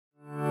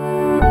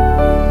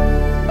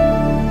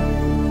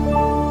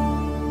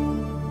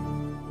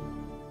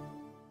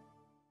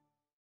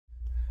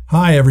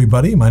Hi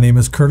everybody, my name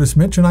is Curtis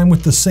Mitch and I'm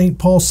with the St.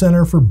 Paul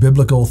Center for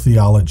Biblical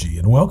Theology,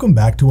 and welcome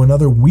back to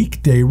another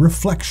weekday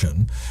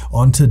reflection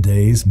on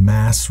today's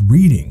Mass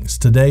readings.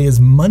 Today is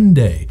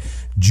Monday,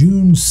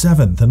 June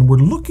 7th, and we're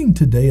looking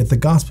today at the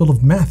Gospel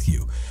of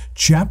Matthew,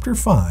 chapter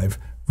 5,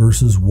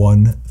 verses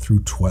 1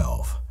 through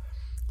 12.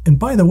 And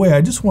by the way,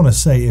 I just want to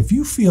say, if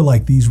you feel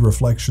like these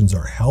reflections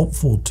are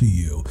helpful to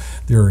you,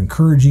 they're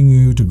encouraging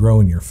you to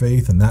grow in your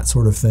faith and that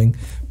sort of thing,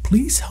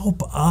 please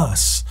help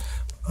us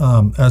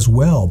as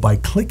well by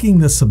clicking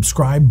the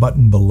subscribe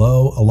button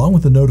below along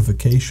with the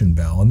notification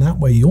bell, and that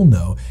way you'll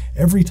know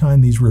every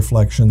time these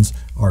reflections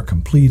are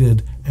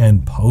completed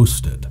and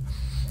posted.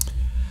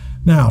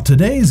 Now,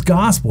 today's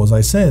gospel, as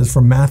I said, is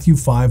from Matthew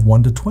 5,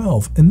 1 to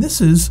 12, and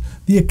this is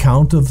the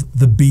account of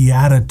the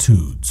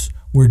Beatitudes,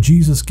 where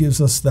Jesus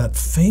gives us that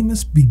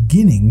famous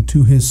beginning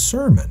to his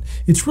sermon.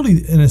 It's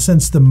really, in a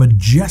sense, the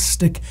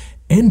majestic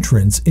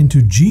entrance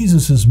into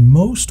Jesus's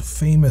most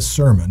famous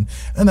sermon,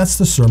 and that's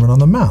the Sermon on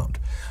the Mount,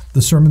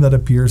 the sermon that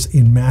appears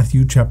in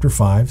Matthew chapter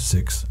 5,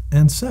 6,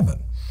 and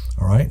 7.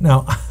 All right,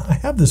 now I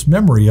have this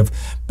memory of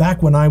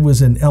back when I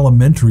was in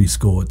elementary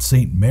school at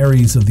St.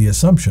 Mary's of the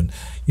Assumption.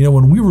 You know,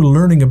 when we were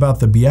learning about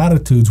the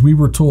Beatitudes, we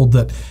were told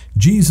that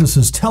Jesus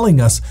is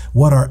telling us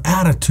what our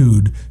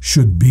attitude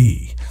should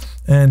be.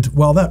 And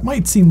while that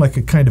might seem like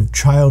a kind of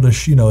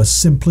childish, a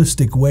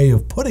simplistic way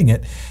of putting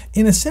it,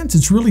 in a sense,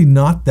 it's really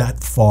not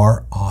that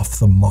far off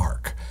the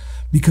mark,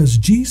 because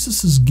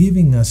Jesus is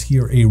giving us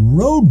here a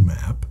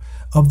roadmap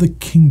of the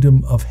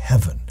kingdom of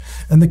heaven.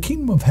 And the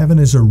kingdom of heaven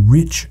is a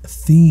rich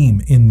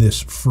theme in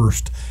this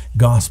first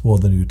gospel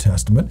of the New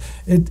Testament.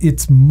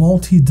 It's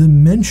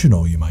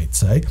multi-dimensional, you might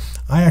say.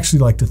 I actually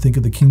like to think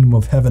of the kingdom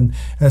of heaven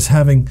as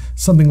having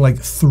something like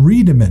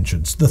 3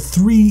 dimensions. The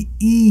 3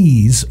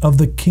 E's of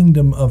the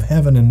kingdom of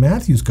heaven in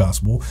Matthew's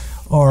gospel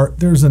are: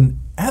 there's an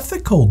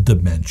ethical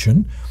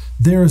dimension,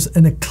 there's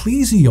an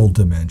ecclesial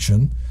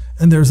dimension,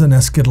 and there's an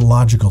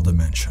eschatological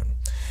dimension.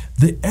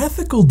 The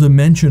ethical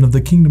dimension of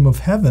the kingdom of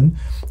heaven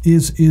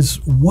is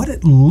what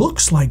it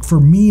looks like for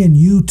me and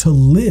you to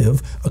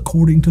live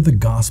according to the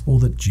gospel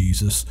that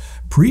Jesus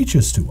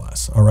preaches to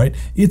us, all right?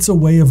 It's a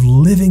way of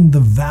living the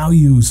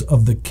values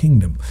of the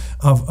kingdom,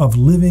 of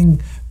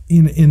living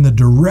in the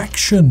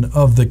direction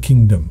of the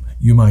kingdom,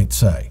 you might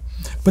say.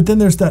 But then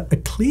there's that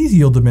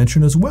ecclesial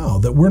dimension as well,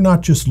 that we're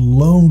not just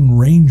lone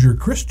ranger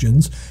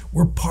Christians,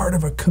 we're part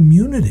of a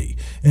community.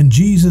 And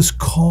Jesus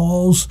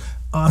calls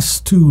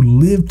us to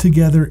live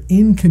together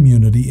in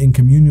community, in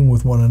communion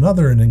with one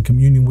another and in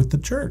communion with the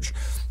church.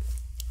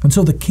 And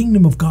so the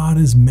kingdom of God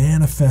is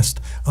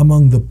manifest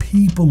among the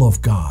people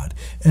of God,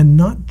 and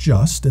not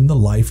just in the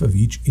life of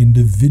each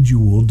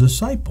individual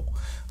disciple.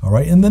 All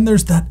right, and then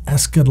there's that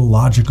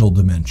eschatological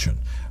dimension.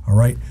 All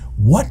right,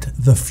 what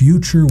the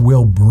future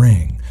will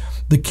bring.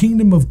 The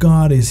kingdom of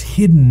God is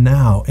hidden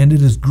now, and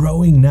it is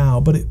growing now,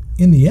 but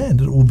in the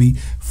end, it will be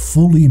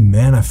fully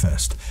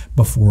manifest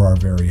before our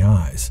very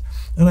eyes.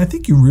 And I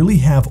think you really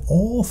have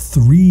all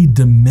 3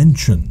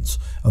 dimensions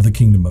of the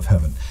kingdom of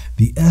heaven.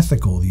 The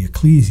ethical, the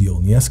ecclesial,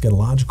 and the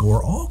eschatological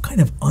are all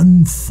kind of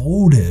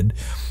unfolded.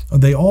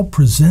 They all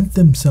present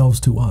themselves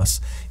to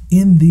us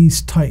in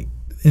this tight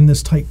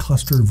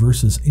cluster of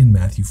verses in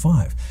Matthew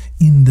 5,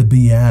 in the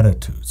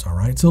Beatitudes, all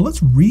right? So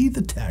let's read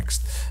the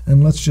text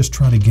and let's just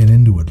try to get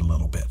into it a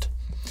little bit.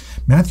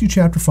 Matthew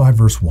chapter 5,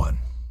 verse 1.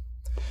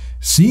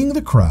 Seeing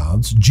the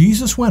crowds,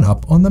 Jesus went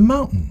up on the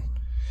mountain.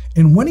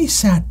 And when he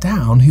sat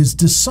down, his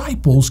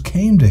disciples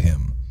came to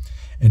him.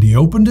 And he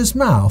opened his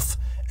mouth,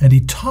 and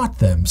he taught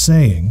them,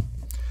 saying,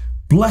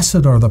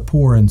 Blessed are the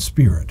poor in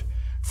spirit,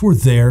 for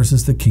theirs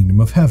is the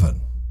kingdom of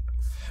heaven.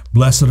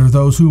 Blessed are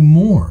those who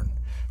mourn,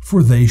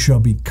 for they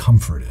shall be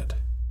comforted.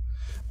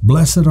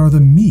 Blessed are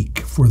the meek,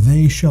 for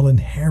they shall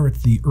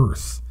inherit the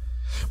earth.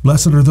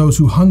 Blessed are those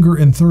who hunger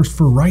and thirst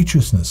for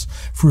righteousness,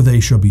 for they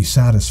shall be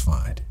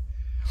satisfied.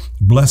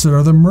 Blessed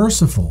are the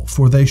merciful,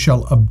 for they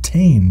shall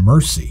obtain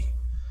mercy.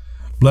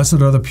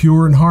 Blessed are the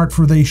pure in heart,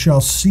 for they shall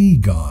see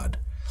God.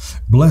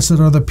 Blessed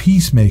are the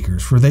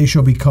peacemakers, for they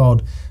shall be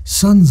called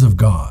sons of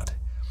God.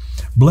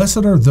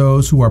 Blessed are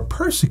those who are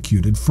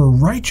persecuted for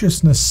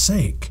righteousness'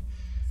 sake,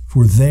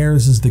 for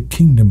theirs is the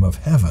kingdom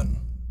of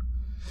heaven.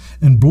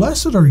 And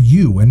blessed are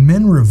you when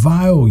men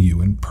revile you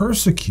and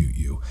persecute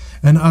you,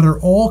 and utter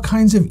all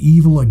kinds of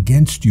evil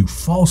against you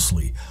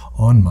falsely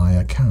on my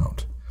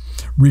account.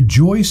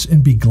 Rejoice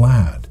and be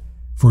glad,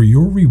 for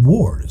your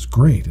reward is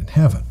great in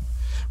heaven.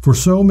 For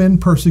so men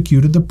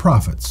persecuted the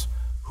prophets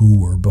who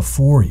were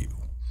before you.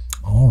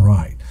 All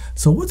right,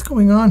 so what's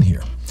going on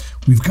here?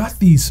 We've got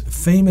these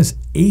famous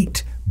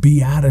 8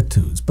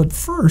 Beatitudes, but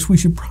first we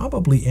should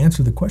probably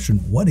answer the question,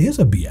 what is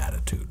a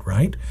Beatitude,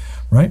 right?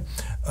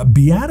 A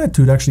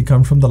Beatitude actually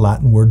comes from the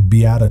Latin word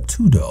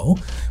beatitudo,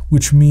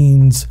 which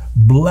means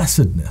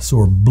blessedness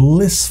or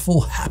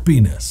blissful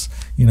happiness,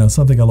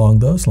 something along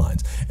those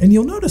lines. And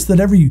you'll notice that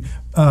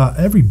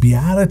every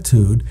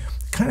Beatitude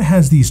kind of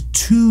has these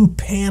two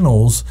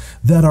panels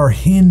that are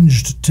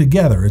hinged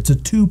together. It's a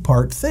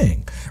two-part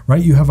thing,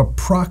 right? You have a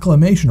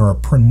proclamation or a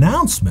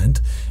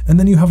pronouncement, and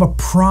then you have a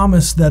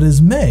promise that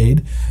is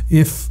made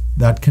if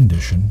that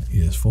condition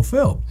is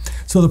fulfilled.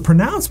 So the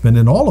pronouncement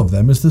in all of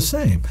them is the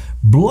same.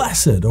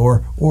 Blessed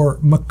or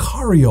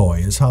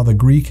makarioi is how the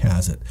Greek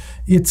has it.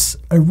 It's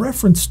a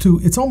reference to,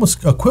 it's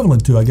almost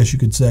equivalent to, I guess you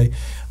could say,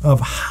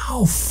 of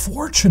how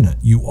fortunate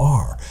you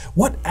are,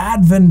 what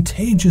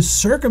advantageous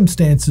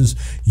circumstances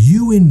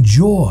you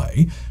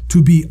enjoy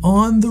to be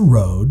on the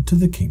road to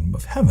the kingdom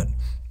of heaven.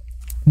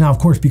 Now, of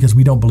course, because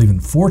we don't believe in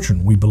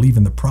fortune, we believe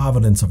in the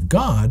providence of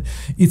God,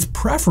 it's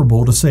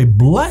preferable to say,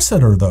 blessed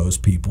are those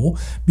people,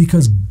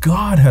 because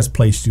God has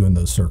placed you in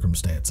those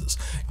circumstances.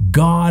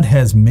 God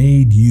has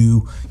made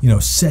you,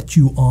 set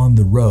you on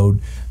the road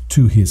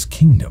to his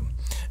kingdom.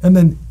 And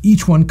then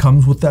each one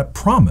comes with that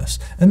promise.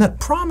 And that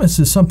promise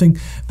is something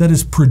that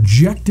is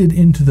projected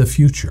into the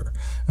future.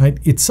 Right?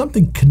 It's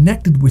something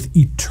connected with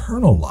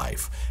eternal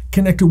life,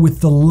 connected with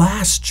the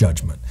last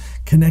judgment,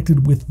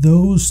 connected with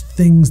those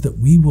things that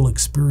we will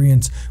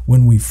experience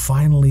when we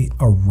finally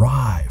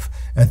arrive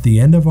at the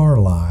end of our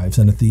lives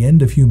and at the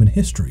end of human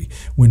history,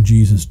 when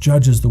Jesus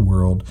judges the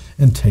world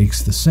and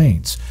takes the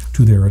saints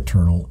to their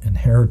eternal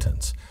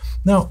inheritance.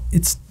 Now,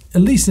 it's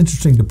at least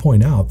interesting to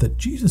point out that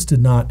Jesus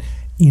did not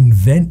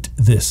invent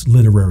this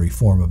literary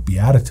form of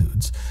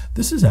Beatitudes.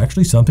 This is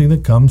actually something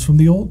that comes from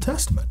the Old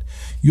Testament.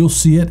 You'll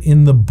see it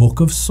in the book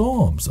of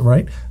Psalms,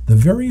 right? The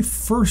very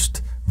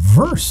first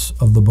verse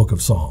of the book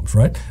of Psalms,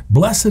 right?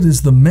 Blessed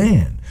is the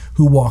man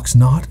who walks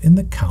not in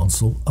the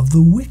counsel of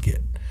the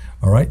wicked.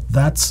 All right?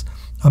 That's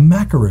a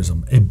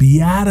macarism, a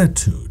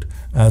beatitude,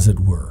 as it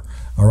were.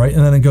 All right?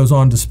 And then it goes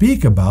on to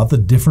speak about the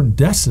different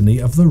destiny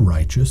of the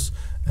righteous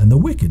and the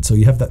wicked. So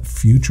you have that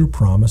future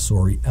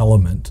promissory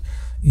element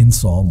in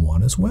Psalm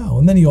 1 as well.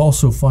 And then you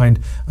also find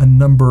a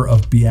number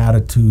of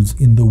beatitudes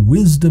in the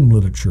wisdom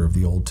literature of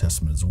the Old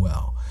Testament as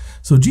well.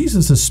 So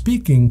Jesus is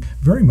speaking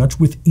very much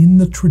within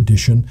the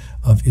tradition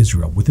of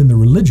Israel, within the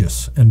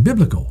religious and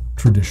biblical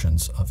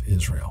traditions of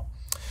Israel.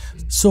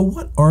 So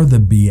what are the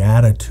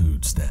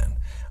Beatitudes then?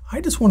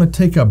 I just want to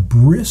take a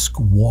brisk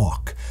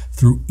walk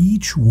through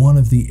each one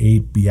of the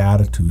 8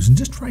 Beatitudes and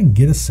just try and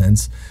get a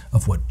sense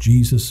of what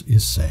Jesus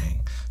is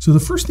saying. So the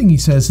first thing he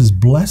says is,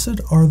 blessed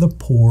are the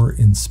poor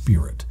in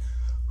spirit.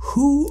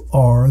 Who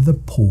are the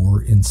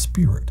poor in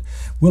spirit?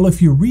 Well,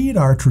 if you read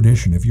our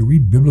tradition, if you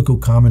read biblical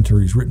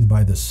commentaries written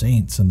by the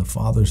saints and the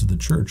fathers of the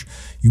church,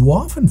 you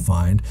often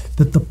find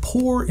that the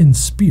poor in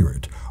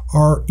spirit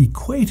are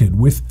equated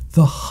with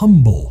the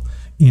humble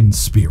in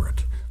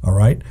spirit. All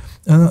right?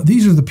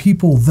 These are the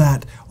people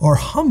that are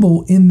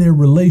humble in their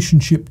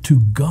relationship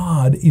to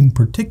God in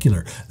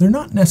particular. They're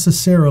not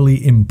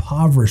necessarily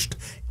impoverished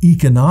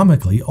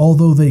economically,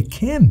 although they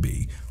can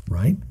be,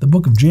 right? The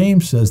book of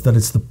James says that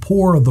it's the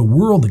poor of the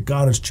world that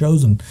God has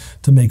chosen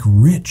to make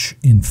rich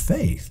in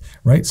faith,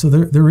 right? So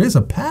there is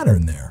a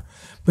pattern there.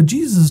 But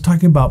Jesus is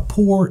talking about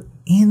poor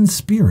in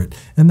spirit,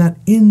 and that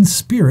in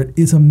spirit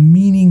is a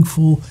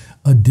meaningful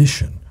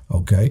addition.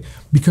 Okay?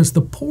 Because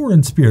the poor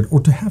in spirit, or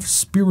to have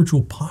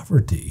spiritual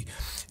poverty,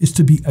 is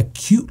to be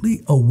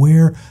acutely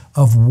aware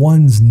of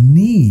one's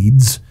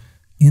needs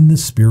in the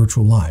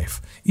spiritual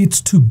life. It's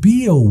to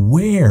be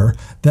aware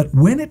that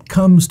when it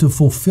comes to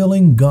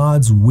fulfilling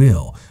God's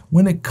will,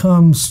 when it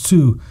comes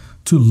to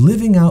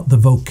living out the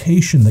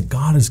vocation that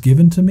God has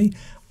given to me,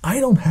 I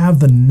don't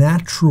have the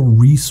natural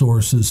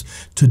resources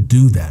to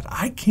do that.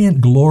 I can't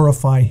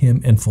glorify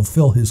him and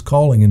fulfill his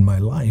calling in my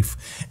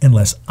life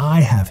unless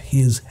I have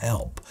his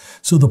help.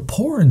 So the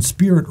poor in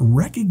spirit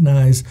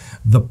recognize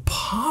the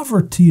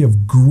poverty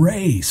of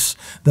grace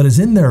that is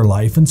in their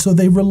life, and so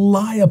they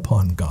rely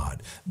upon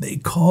God. They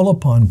call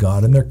upon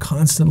God, and they're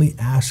constantly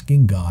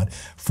asking God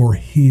for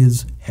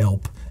his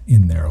help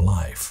in their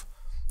life.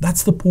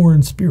 That's the poor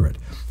in spirit.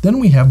 Then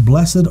we have,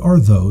 blessed are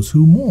those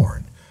who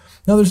mourn.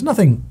 Now, there's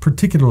nothing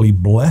particularly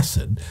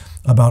blessed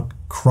about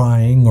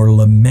crying or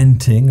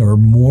lamenting or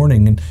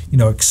mourning and,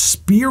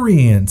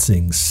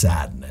 experiencing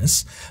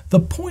sadness. The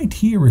point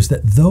here is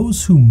that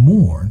those who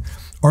mourn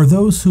are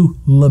those who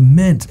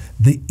lament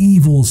the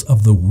evils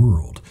of the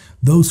world,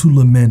 those who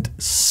lament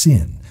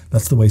sin.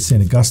 That's the way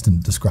St. Augustine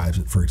describes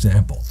it, for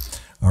example.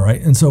 All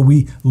right, and so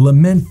we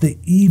lament the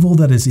evil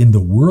that is in the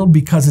world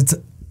because it's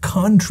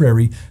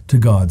contrary to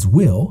God's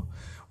will.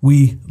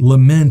 We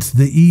lament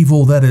the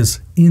evil that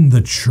is in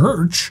the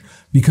church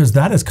because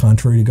that is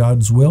contrary to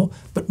God's will.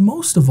 But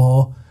most of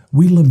all,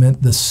 we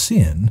lament the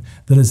sin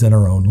that is in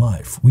our own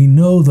life. We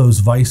know those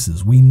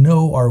vices, we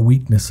know our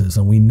weaknesses,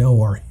 and we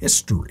know our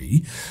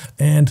history,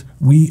 and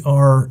we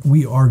are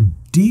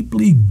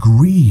deeply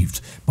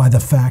grieved by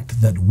the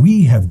fact that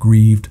we have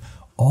grieved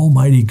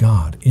Almighty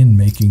God in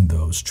making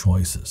those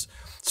choices.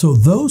 So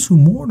those who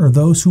mourn are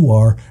those who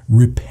are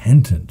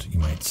repentant, you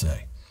might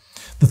say.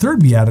 The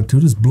third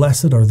beatitude is,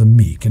 blessed are the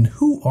meek. And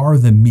who are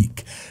the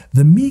meek?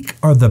 The meek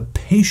are the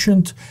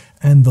patient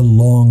and the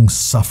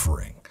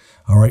long-suffering.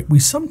 All right, we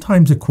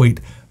sometimes equate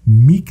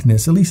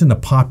meekness, at least in a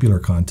popular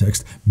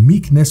context,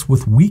 meekness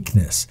with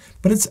weakness,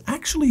 but it's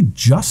actually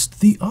just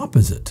the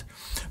opposite.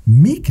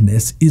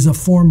 Meekness is a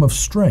form of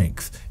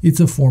strength. It's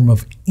a form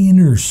of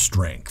inner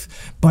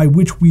strength by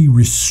which we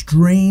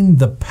restrain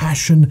the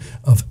passion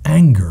of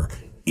anger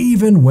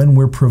even when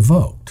we're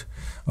provoked.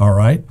 All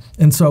right?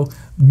 And so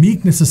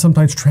meekness is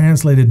sometimes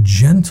translated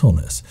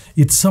gentleness.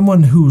 It's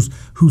someone who's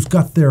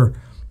got their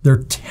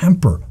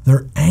temper,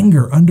 their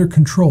anger under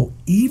control,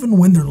 even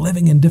when they're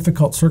living in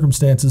difficult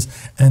circumstances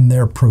and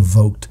they're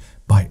provoked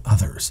by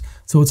others.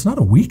 So it's not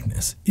a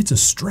weakness, it's a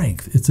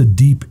strength. It's a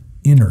deep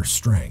inner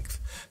strength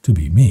to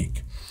be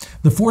meek.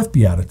 The fourth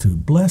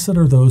beatitude, blessed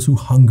are those who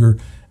hunger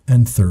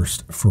and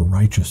thirst for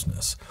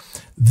righteousness.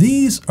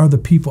 These are the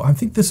people, I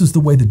think this is the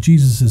way that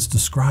Jesus is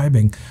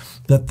describing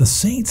that the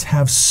saints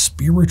have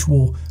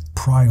spiritual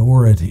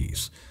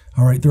priorities.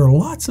 All right, there are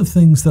lots of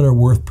things that are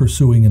worth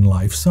pursuing in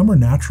life. Some are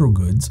natural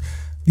goods.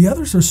 The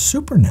others are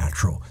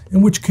supernatural,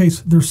 in which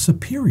case they're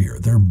superior,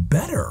 they're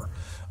better.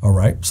 All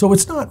right, so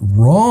it's not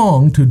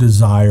wrong to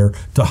desire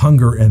to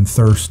hunger and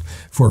thirst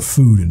for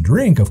food and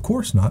drink. Of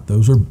course not.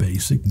 Those are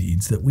basic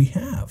needs that we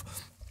have.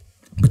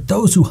 But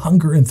those who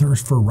hunger and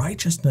thirst for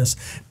righteousness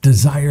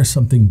desire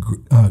something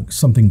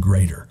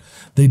greater.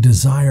 They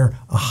desire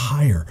a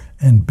higher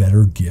and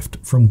better gift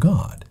from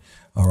God.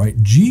 All right,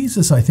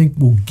 Jesus, I think,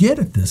 will get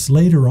at this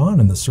later on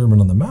in the Sermon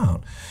on the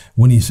Mount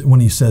when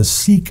he says,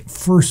 seek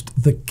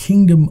first the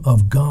kingdom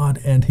of God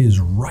and his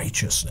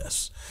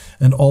righteousness,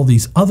 and all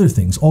these other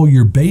things, all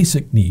your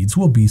basic needs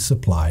will be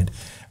supplied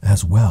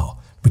as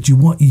well. But you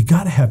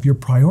got to have your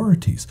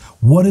priorities.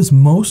 What is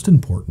most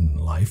important in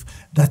life?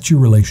 That's your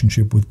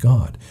relationship with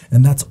God,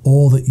 and that's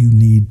all that you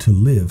need to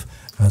live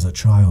as a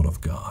child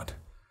of God.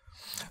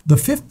 The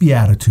fifth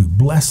beatitude,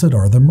 blessed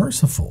are the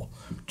merciful.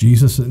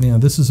 Jesus,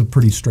 this is a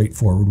pretty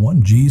straightforward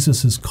one.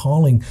 Jesus is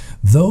calling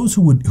those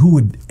who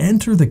would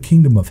enter the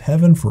kingdom of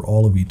heaven for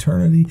all of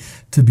eternity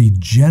to be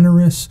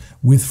generous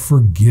with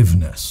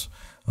forgiveness.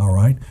 All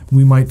right?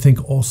 We might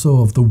think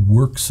also of the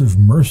works of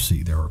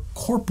mercy. There are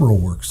corporal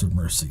works of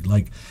mercy,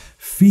 like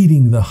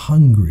feeding the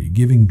hungry,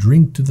 giving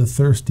drink to the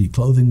thirsty,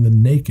 clothing the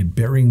naked,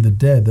 burying the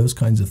dead, those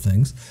kinds of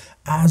things,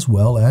 as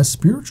well as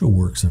spiritual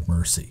works of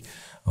mercy.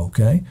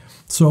 Okay?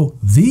 So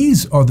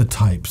these are the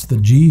types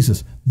that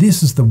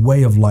this is the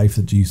way of life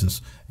that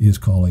Jesus is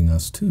calling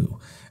us to.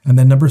 And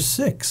then number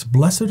 6,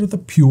 blessed are the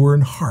pure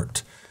in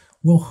heart.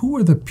 Well, who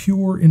are the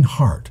pure in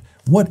heart?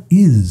 What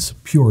is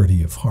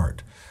purity of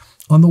heart?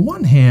 On the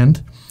one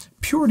hand,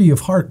 purity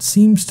of heart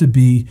seems to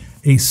be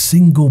a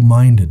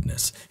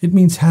single-mindedness. It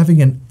means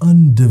having an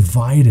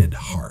undivided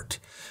heart,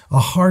 a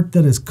heart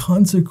that is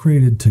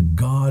consecrated to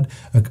God,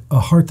 a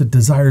heart that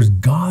desires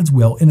God's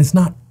will and is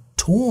not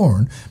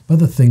torn by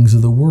the things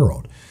of the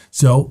world.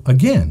 So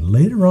again,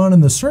 later on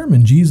in the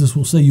sermon, Jesus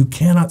will say you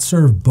cannot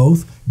serve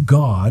both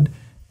God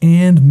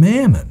and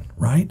mammon,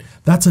 right?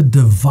 That's a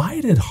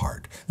divided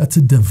heart. That's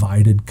a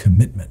divided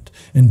commitment.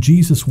 And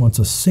Jesus wants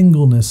a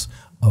singleness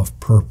of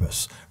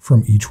purpose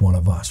from each one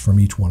of us, from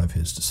each one of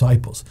his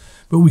disciples.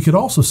 But we could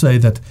also say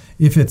that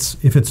if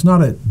it's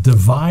not a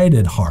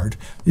divided heart,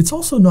 it's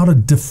also not a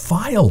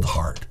defiled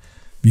heart.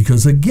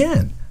 Because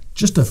again,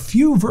 just a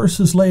few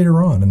verses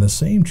later on in the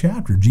same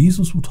chapter,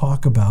 Jesus will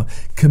talk about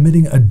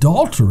committing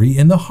adultery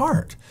in the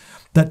heart.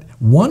 That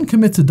one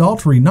commits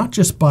adultery not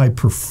just by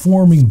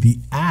performing the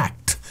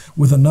act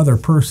with another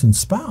person's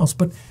spouse,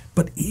 but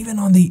even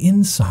on the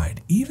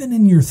inside, even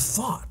in your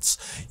thoughts,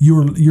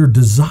 your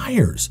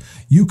desires,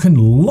 you can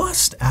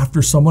lust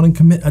after someone and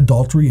commit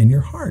adultery in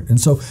your heart. And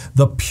so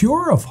the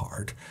pure of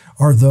heart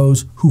are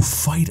those who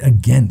fight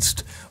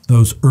against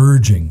those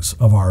urgings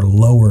of our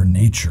lower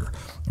nature,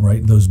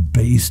 right? Those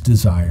base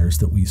desires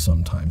that we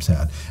sometimes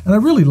had. And I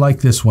really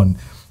like this one,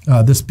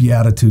 this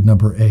beatitude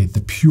number 8,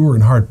 the pure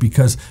in heart,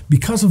 because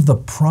of the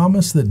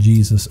promise that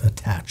Jesus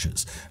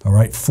attaches, all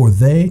right? For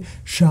they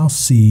shall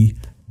see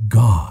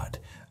God.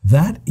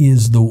 That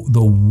is the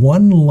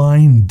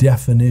one-line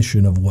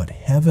definition of what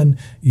heaven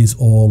is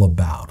all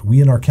about. We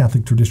in our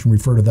Catholic tradition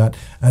refer to that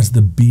as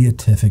the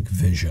beatific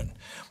vision.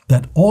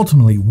 That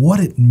ultimately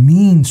what it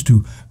means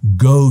to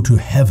go to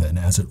heaven,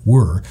 as it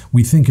were,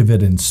 we think of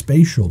it in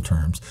spatial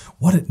terms.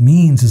 What it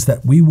means is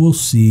that we will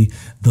see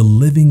the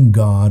living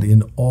God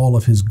in all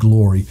of his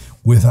glory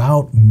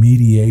without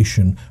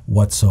mediation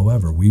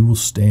whatsoever. We will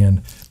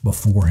stand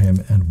before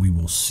him and we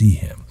will see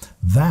him.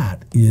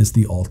 That is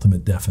the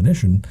ultimate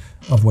definition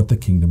of what the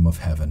kingdom of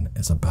heaven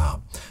is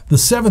about. The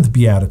 7th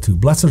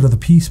beatitude, blessed are the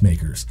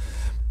peacemakers.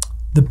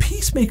 The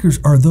peacemakers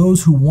are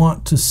those who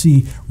want to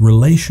see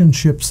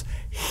relationships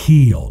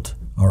healed,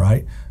 all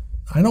right?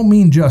 I don't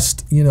mean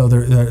just,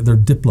 they're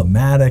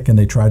diplomatic and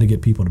they try to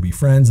get people to be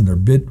friends and they're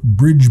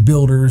bridge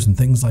builders and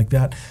things like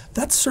that.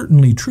 That's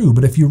certainly true,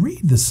 but if you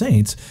read the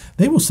saints,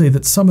 they will say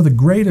that some of the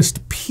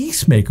greatest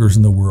peacemakers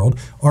in the world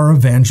are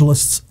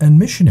evangelists and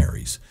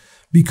missionaries,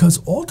 Because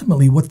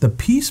ultimately what the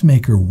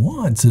peacemaker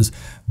wants is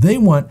they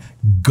want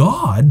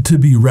God to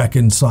be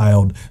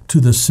reconciled to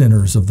the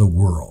sinners of the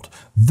world.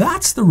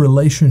 That's the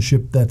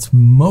relationship that's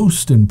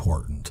most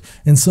important.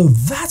 And so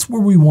that's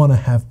where we want to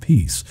have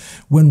peace.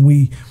 When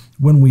we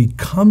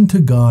come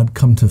to God,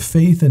 come to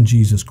faith in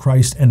Jesus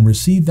Christ and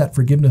receive that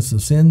forgiveness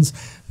of sins,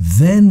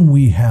 then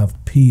we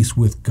have peace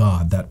with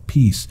God, that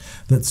peace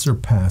that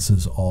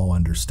surpasses all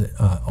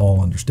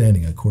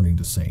understanding, according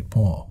to St.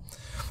 Paul.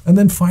 And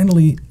then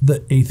finally, the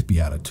 8th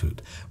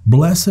beatitude.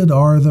 Blessed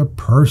are the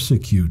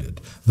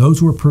persecuted, those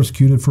who are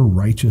persecuted for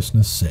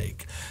righteousness'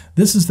 sake.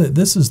 This is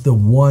the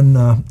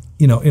one,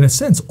 in a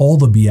sense, all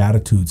the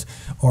beatitudes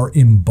are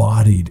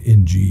embodied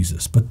in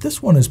Jesus. But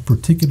this one is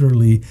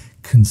particularly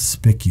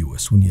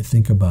conspicuous when you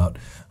think about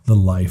the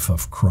life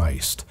of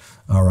Christ,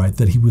 all right,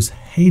 that he was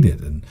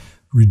hated and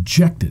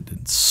rejected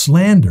and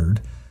slandered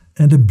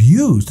and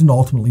abused and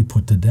ultimately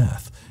put to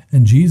death.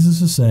 And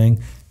Jesus is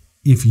saying,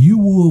 if you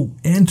will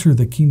enter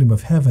the kingdom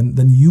of heaven,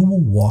 then you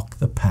will walk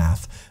the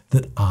path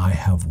that I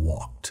have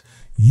walked.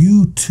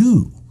 You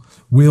too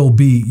will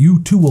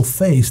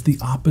face the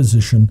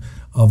opposition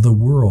of the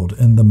world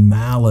and the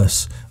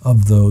malice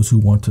of those who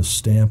want to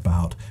stamp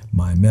out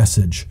my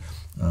message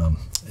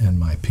and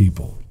my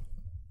people.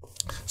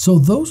 So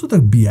those are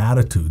the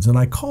Beatitudes, and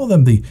I call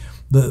them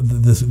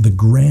the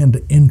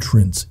grand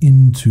entrance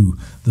into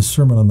the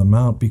Sermon on the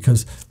Mount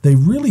because they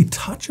really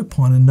touch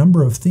upon a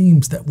number of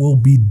themes that will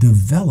be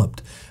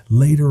developed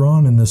later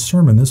on in the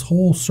sermon. This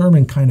whole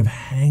sermon kind of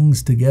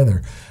hangs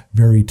together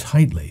very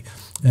tightly.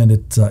 And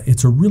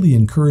it's a really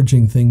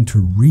encouraging thing to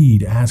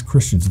read as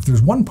Christians. If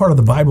there's one part of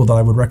the Bible that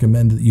I would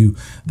recommend that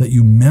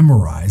you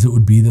memorize, it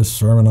would be the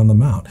Sermon on the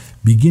Mount,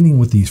 beginning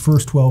with these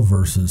first 12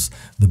 verses,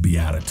 the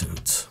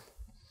Beatitudes.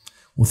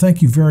 Well,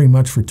 thank you very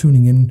much for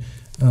tuning in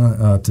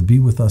to be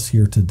with us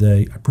here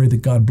today. I pray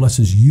that God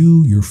blesses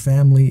you, your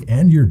family,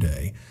 and your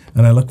day.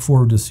 And I look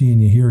forward to seeing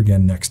you here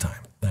again next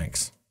time.